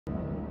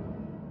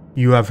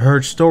You have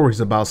heard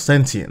stories about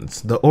sentience,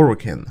 the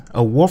Orokin,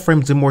 a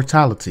Warframe's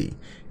immortality,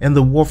 and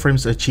the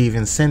Warframes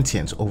achieving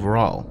sentience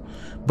overall,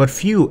 but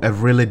few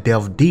have really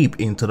delved deep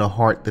into the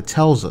heart that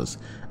tells us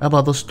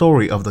about the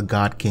story of the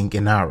God King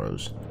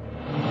INAROS.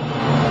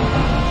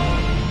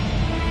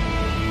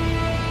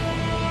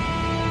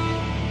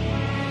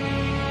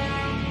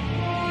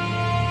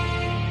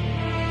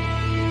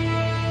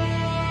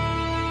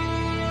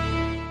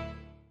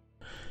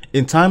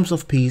 In times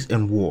of peace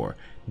and war,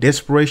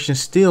 desperation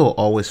still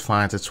always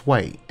finds its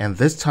way, and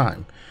this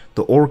time,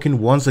 the Orokin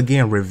once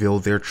again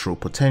revealed their true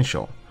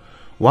potential.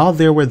 While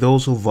there were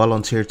those who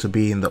volunteered to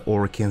be in the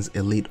Orokin's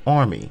elite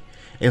army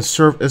and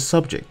serve as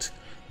subjects,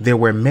 there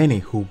were many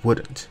who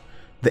wouldn't.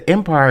 The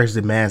Empire's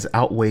demands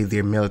outweighed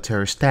their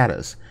military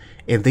status,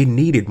 and they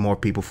needed more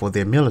people for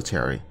their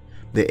military.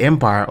 The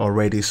Empire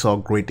already saw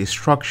great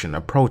destruction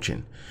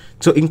approaching.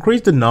 To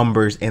increase the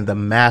numbers and the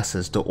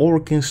masses, the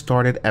Orokin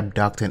started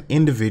abducting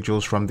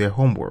individuals from their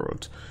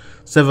homeworlds.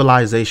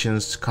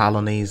 Civilizations,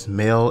 colonies,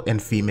 male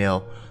and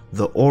female,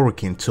 the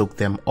Orokin took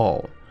them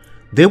all.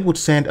 They would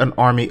send an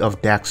army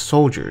of Dax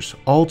soldiers,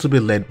 all to be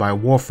led by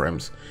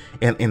Warframes,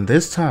 and in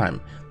this time,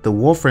 the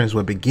Warframes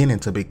were beginning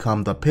to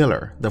become the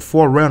pillar, the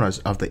forerunners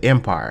of the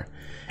Empire.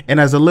 And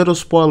as a little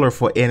spoiler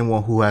for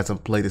anyone who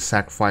hasn't played the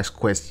Sacrifice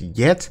quest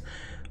yet,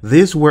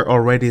 these were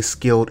already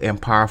skilled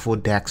and powerful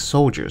Dax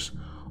soldiers,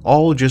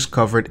 all just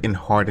covered in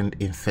hardened,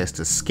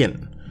 infested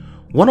skin.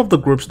 One of the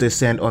groups they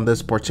sent on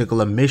this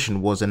particular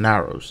mission was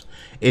INAROS,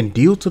 and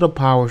due to the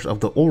powers of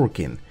the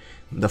Orokin,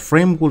 the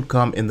Frame would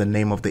come in the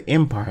name of the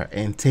Empire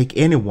and take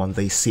anyone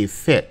they see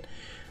fit.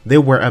 They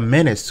were a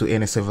menace to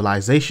any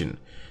civilization.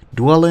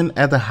 Dwelling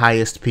at the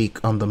highest peak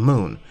on the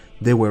moon,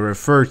 they were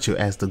referred to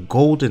as the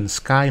Golden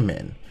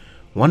Skymen.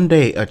 One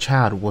day, a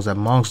child was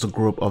amongst the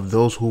group of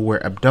those who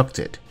were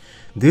abducted.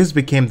 This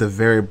became the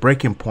very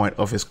breaking point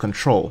of his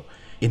control.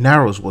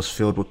 INAROS was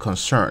filled with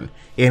concern,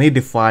 and he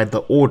defied the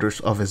orders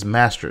of his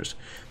masters.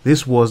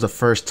 This was the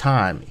first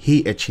time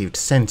he achieved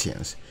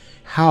sentience.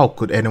 How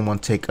could anyone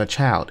take a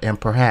child, and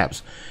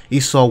perhaps he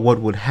saw what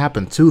would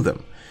happen to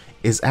them?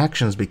 His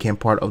actions became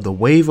part of the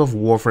wave of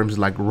Warframes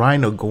like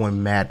Rhino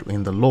going mad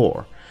in the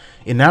lore.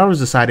 INAROS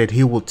decided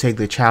he would take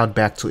the child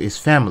back to his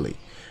family,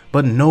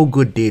 but no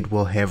good deed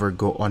will ever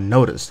go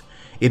unnoticed.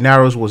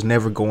 INAROS was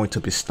never going to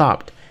be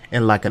stopped,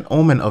 and like an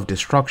omen of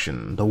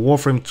destruction, the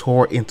Warframe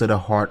tore into the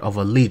heart of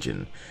a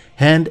legion.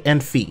 Hand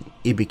and feet,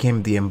 it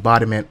became the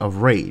embodiment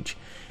of rage.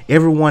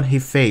 Everyone he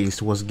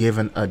faced was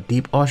given a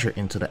deep usher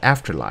into the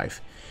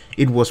afterlife.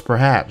 It was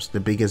perhaps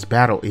the biggest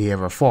battle he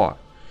ever fought.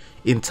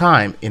 In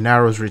time,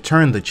 INAROS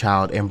returned the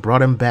child and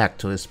brought him back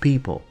to his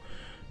people.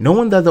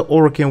 Knowing that the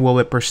Orokin will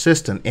be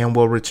persistent and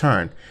will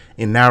return,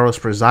 INAROS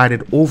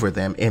presided over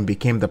them and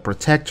became the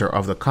protector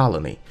of the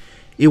colony.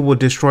 It would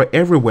destroy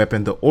every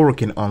weapon the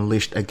Orokin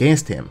unleashed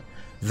against him.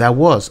 That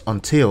was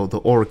until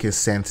the Orokin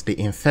sensed the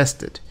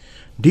infested.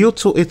 Due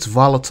to its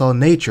volatile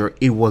nature,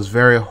 it was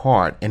very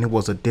hard and it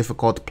was a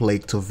difficult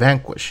plague to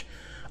vanquish,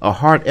 a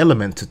hard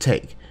element to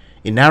take.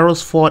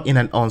 INAROS fought in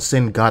an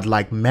unseen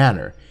godlike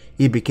manner.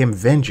 He became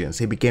vengeance,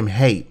 he became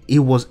hate, he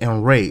was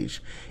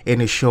enraged,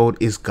 and he showed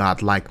his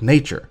godlike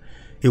nature.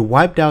 He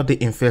wiped out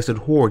the infested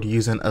horde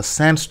using a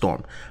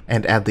sandstorm,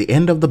 and at the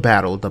end of the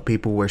battle, the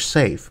people were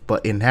safe,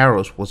 but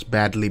INAROS was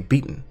badly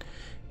beaten.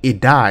 He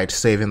died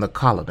saving the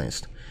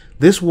colonists.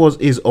 This was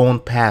his own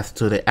path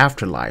to the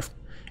afterlife,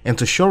 and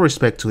to show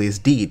respect to his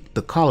deed,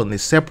 the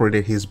colonists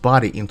separated his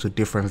body into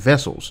different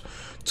vessels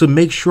to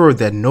make sure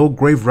that no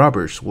grave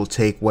robbers will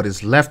take what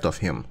is left of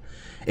him,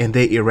 and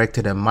they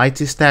erected a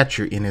mighty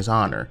statue in his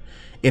honor.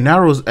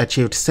 INAROS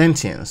achieved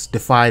sentience,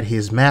 defied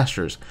his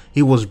masters.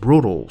 He was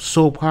brutal,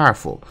 so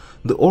powerful.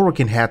 The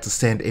Orokin had to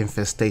send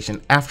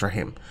infestation after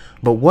him.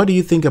 But what do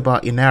you think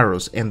about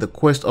INAROS and the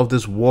quest of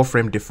this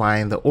Warframe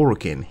defying the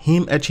Orokin,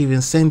 him achieving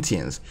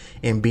sentience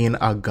and being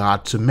a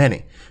god to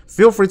many?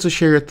 Feel free to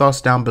share your thoughts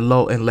down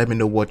below and let me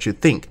know what you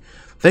think.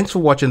 Thanks for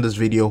watching this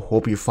video.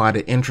 Hope you find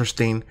it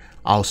interesting.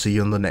 I'll see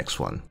you in the next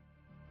one.